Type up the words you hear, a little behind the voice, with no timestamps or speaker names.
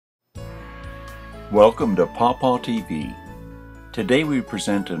Welcome to Pawpaw TV. Today we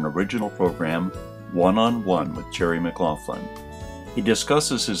present an original program, One-on-One with Jerry McLaughlin. He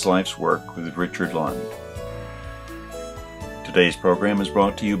discusses his life's work with Richard Lund. Today's program is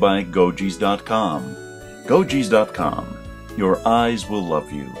brought to you by Gogies.com. Gogies.com. Your eyes will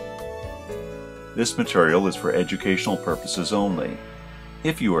love you. This material is for educational purposes only.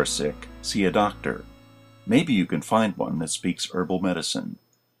 If you are sick, see a doctor. Maybe you can find one that speaks herbal medicine.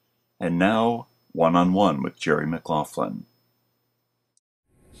 And now, One-on-One with Jerry McLaughlin.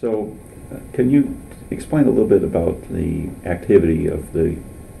 So, can you explain a little bit about the activity of the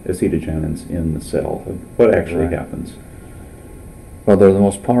acetogenins in the cell? What actually happens? Well, they're the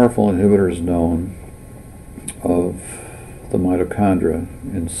most powerful inhibitors known of the mitochondria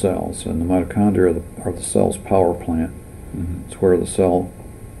in cells, and the mitochondria are the cell's power plant. Mm-hmm. It's where the cell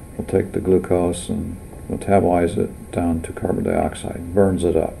will take the glucose and metabolize it down to carbon dioxide, burns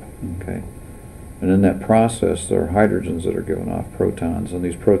it up. Mm-hmm. Okay, and in that process, there are hydrogens that are given off, protons, and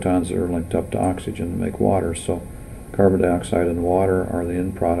these protons are linked up to oxygen to make water. So, carbon dioxide and water are the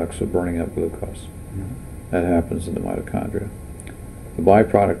end products of burning up glucose. Mm-hmm. That happens in the mitochondria. The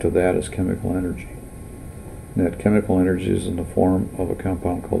byproduct of that is chemical energy. And that chemical energy is in the form of a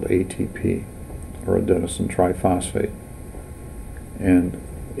compound called ATP, or adenosine triphosphate. And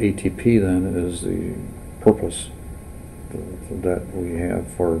ATP then is the purpose that we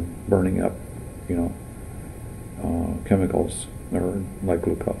have for burning up, chemicals or like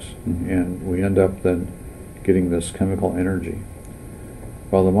glucose. Mm-hmm. And we end up then getting this chemical energy.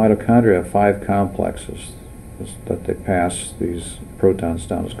 Well, the mitochondria have 5 complexes that they pass these protons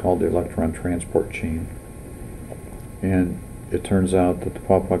down. It's called the electron transport chain. And it turns out that the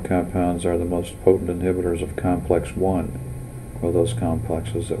pawpaw compounds are the most potent inhibitors of complex 1 of those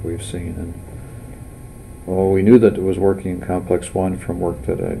complexes that we've seen. And well, we knew that it was working in complex 1 from work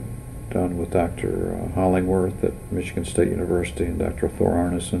that I'd done with Dr. Hollingworth at Michigan State University and Dr. Thor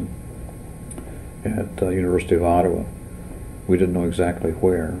Arneson at the University of Ottawa. We didn't know exactly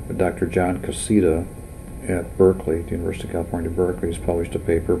where, but Dr. John Casita at Berkeley, the University of California, Berkeley, has published a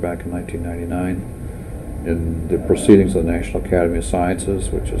paper back in 1999 in the Proceedings of the National Academy of Sciences,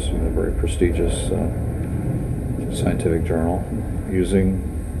 which is a very prestigious scientific journal,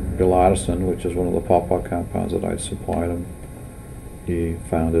 using elodicin, which is one of the pawpaw compounds that I'd supplied him. He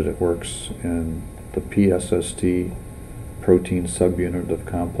found that it works in the PSST protein subunit of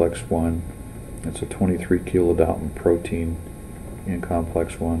complex 1. It's a 23 kilodalton protein in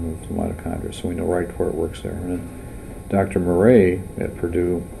complex 1 of the mitochondria, so we know right where it works there. And then Dr. Murray at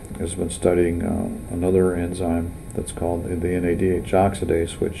Purdue has been studying another enzyme that's called the NADH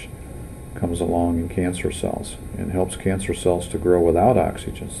oxidase, which comes along in cancer cells and helps cancer cells to grow without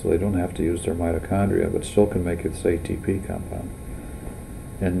oxygen, so they don't have to use their mitochondria, but still can make this ATP compound.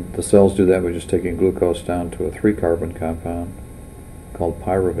 And the cells do that by just taking glucose down to a 3-carbon compound called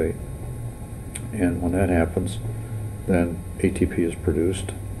pyruvate. And when that happens, then ATP is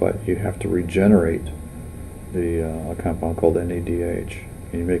produced, but you have to regenerate a compound called NADH,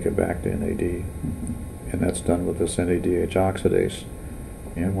 and you make it back to NAD. Mm-hmm. And that's done with this NADH oxidase.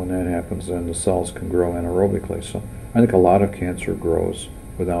 And when that happens, then the cells can grow anaerobically. So I think a lot of cancer grows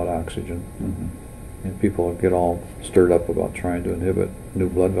without oxygen. Mm-hmm. And people get all stirred up about trying to inhibit new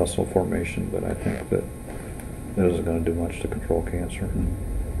blood vessel formation, but I think that isn't going to do much to control cancer.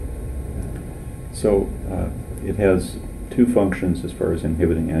 Mm-hmm. So it has 2 functions as far as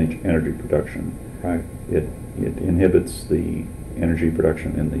inhibiting energy production. Right. It inhibits the energy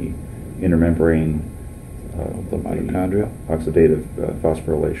production in the inner membrane of the mitochondria, oxidative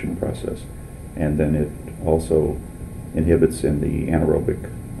phosphorylation process, and then it also inhibits in the anaerobic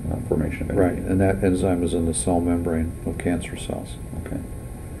formation of energy. Right, and that enzyme is in the cell membrane of cancer cells. Okay.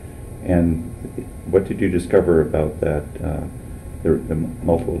 And what did you discover about that, the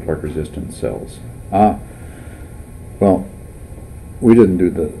multiple drug-resistant cells? Well, we didn't do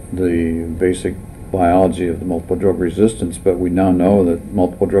the basic biology of the multiple drug resistance, but we now know that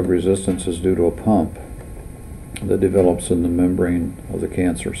multiple drug resistance is due to a pump that develops in the membrane of the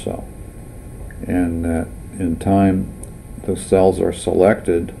cancer cell. And that in time, the cells are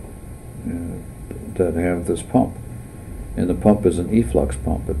selected that have this pump. And the pump is an efflux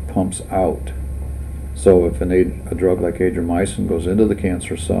pump. It pumps out. So if a drug like adriamycin goes into the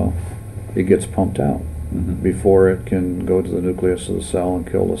cancer cell, it gets pumped out before it can go to the nucleus of the cell and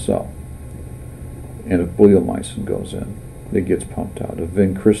kill the cell. And if bleomycin goes in, it gets pumped out. If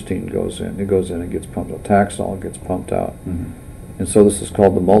vincristine goes in, it goes in and gets pumped out. Taxol gets pumped out. Mm-hmm. And so this is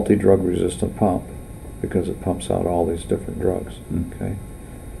called the multi-drug resistant pump because it pumps out all these different drugs. Mm-hmm. Okay,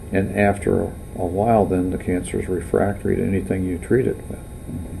 and after a while, then the cancer is refractory to anything you treat it with.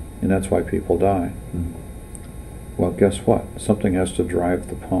 Mm-hmm. and that's why people die. Mhm. Well, guess what? Something has to drive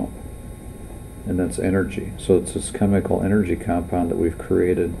the pump, and that's energy. So it's this chemical energy compound that we've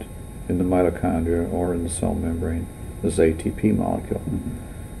created in the mitochondria or in the cell membrane, this ATP molecule. Mhm.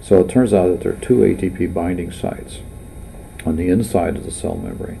 So it turns out that there are two ATP binding sites on the inside of the cell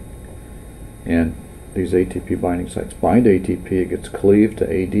membrane. And these ATP binding sites bind ATP, it gets cleaved to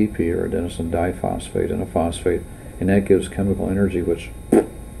ADP, or adenosine diphosphate, and a phosphate, and that gives chemical energy which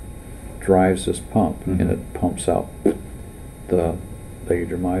drives this pump, and it pumps out the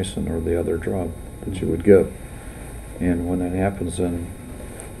adriamycin or the other drug that you would give. And when that happens, then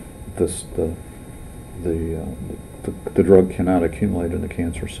the drug cannot accumulate in the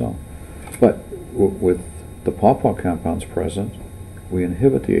cancer cell. But with the pawpaw compounds present, we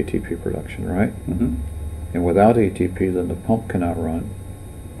inhibit the ATP production, right? Mhm. And without ATP, then the pump cannot run,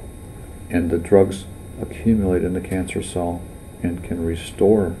 and the drugs accumulate in the cancer cell and can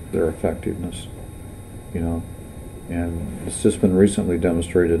restore their effectiveness, And it's just been recently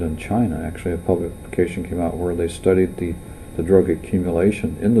demonstrated in China. Actually, a publication came out where they studied the drug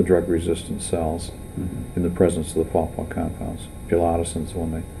accumulation in the drug-resistant cells in the presence of the pawpaw compounds. Pilotocin's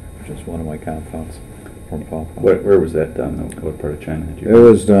which is one of my compounds from pawpaw. Where was that done? What part of China did you? It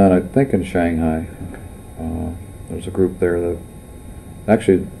was done, I think, in Shanghai. Okay. There's a group there that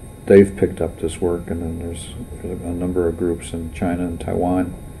actually they've picked up this work, and then there's a number of groups in China and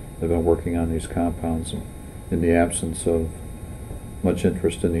Taiwan that have been working on these compounds in the absence of much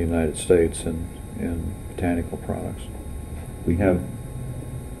interest in the United States in botanical products. We have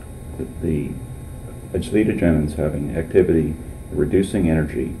the acetogenins having activity, reducing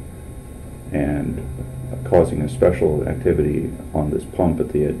energy, and causing a special activity on this pump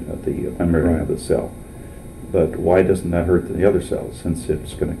at the membrane of the cell. But why doesn't that hurt the other cells, since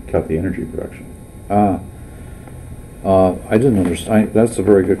it's going to cut the energy production? I didn't understand. That's a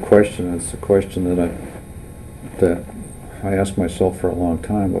very good question. It's a question that I asked myself for a long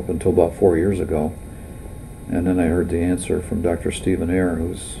time, up until about 4 years ago. And then I heard the answer from Dr. Stephen Eyre,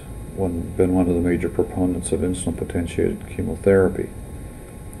 who's been one of the major proponents of insulin-potentiated chemotherapy.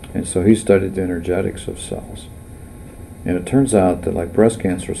 And so he studied the energetics of cells. And it turns out that, like, breast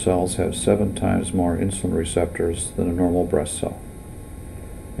cancer cells have 7 times more insulin receptors than a normal breast cell.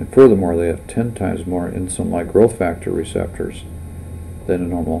 And furthermore, they have 10 times more insulin-like growth factor receptors than a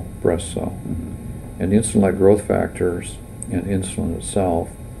normal breast cell. And the insulin-like growth factors and insulin itself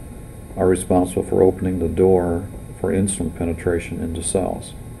are responsible for opening the door for insulin penetration into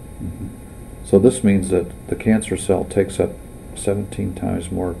cells. So this means that the cancer cell takes up 17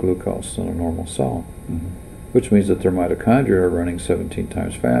 times more glucose than a normal cell, which means that their mitochondria are running 17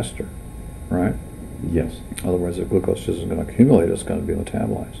 times faster, right? Yes. Otherwise, the glucose isn't going to accumulate, it's going to be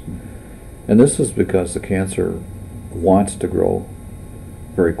metabolized. And this is because the cancer wants to grow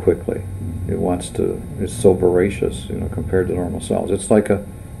very quickly. It's so voracious, compared to normal cells. It's like a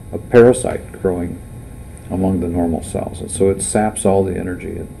parasite growing among the normal cells. And so it saps all the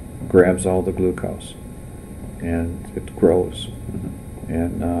energy, it grabs all the glucose, and it grows.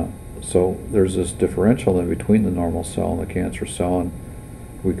 And so there's this differential in between the normal cell and the cancer cell, and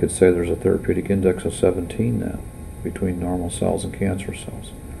we could say there's a therapeutic index of 17 now between normal cells and cancer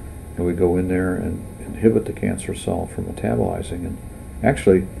cells. And we go in there and inhibit the cancer cell from metabolizing. And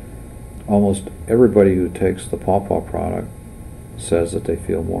actually, almost everybody who takes the pawpaw product says that they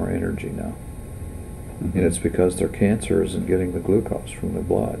feel more energy now. And it's because their cancer isn't getting the glucose from the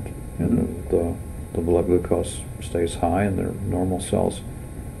blood. And the blood glucose stays high, and their normal cells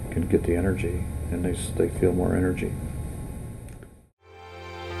can get the energy, and they feel more energy.